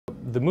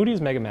The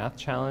Moody's Mega Math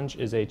Challenge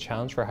is a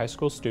challenge for high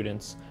school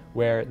students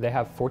where they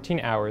have 14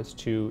 hours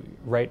to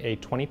write a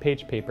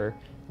 20-page paper.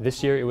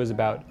 This year it was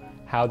about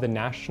how the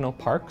national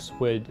parks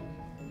would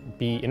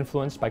be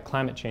influenced by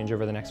climate change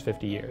over the next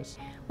 50 years.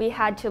 We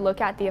had to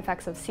look at the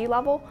effects of sea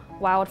level,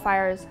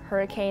 wildfires,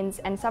 hurricanes,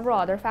 and several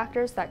other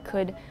factors that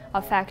could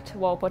affect,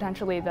 well,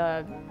 potentially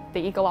the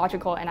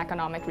ecological and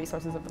economic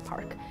resources of the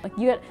park. Like,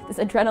 you get this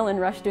adrenaline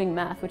rush doing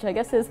math, which I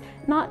guess is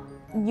not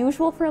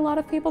usual for a lot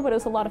of people, but it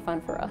was a lot of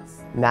fun for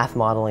us. Math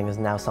modeling is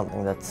now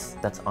something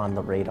that's on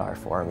the radar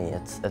for me.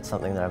 It's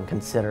something that I'm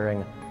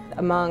considering.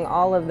 Among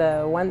all of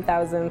the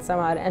 1,000 some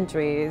odd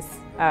entries,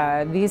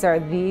 these are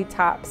the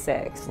top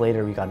 6.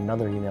 Later we got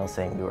another email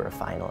saying we were a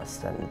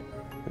finalist, and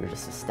we were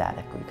just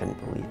ecstatic. We couldn't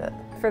believe it.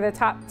 For the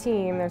top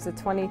team, there's a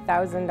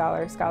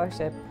 $20,000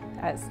 scholarship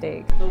at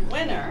stake. The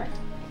winner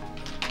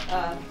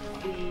of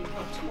the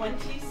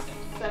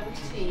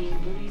 2017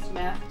 Moody's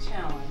Math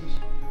Challenge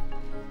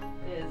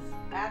is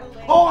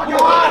Adlai. Oh my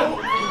God!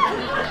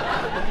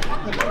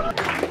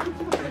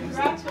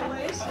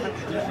 Congratulations.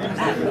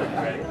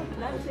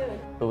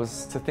 It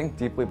was to think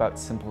deeply about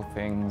simple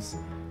things.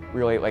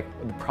 Really, like,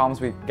 the problems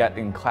we get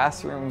in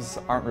classrooms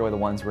aren't really the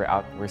ones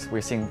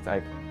we're seeing,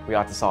 like, we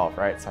ought to solve,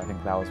 right? So I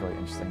think that was really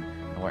interesting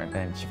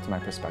and shifted my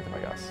perspective, I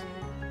guess.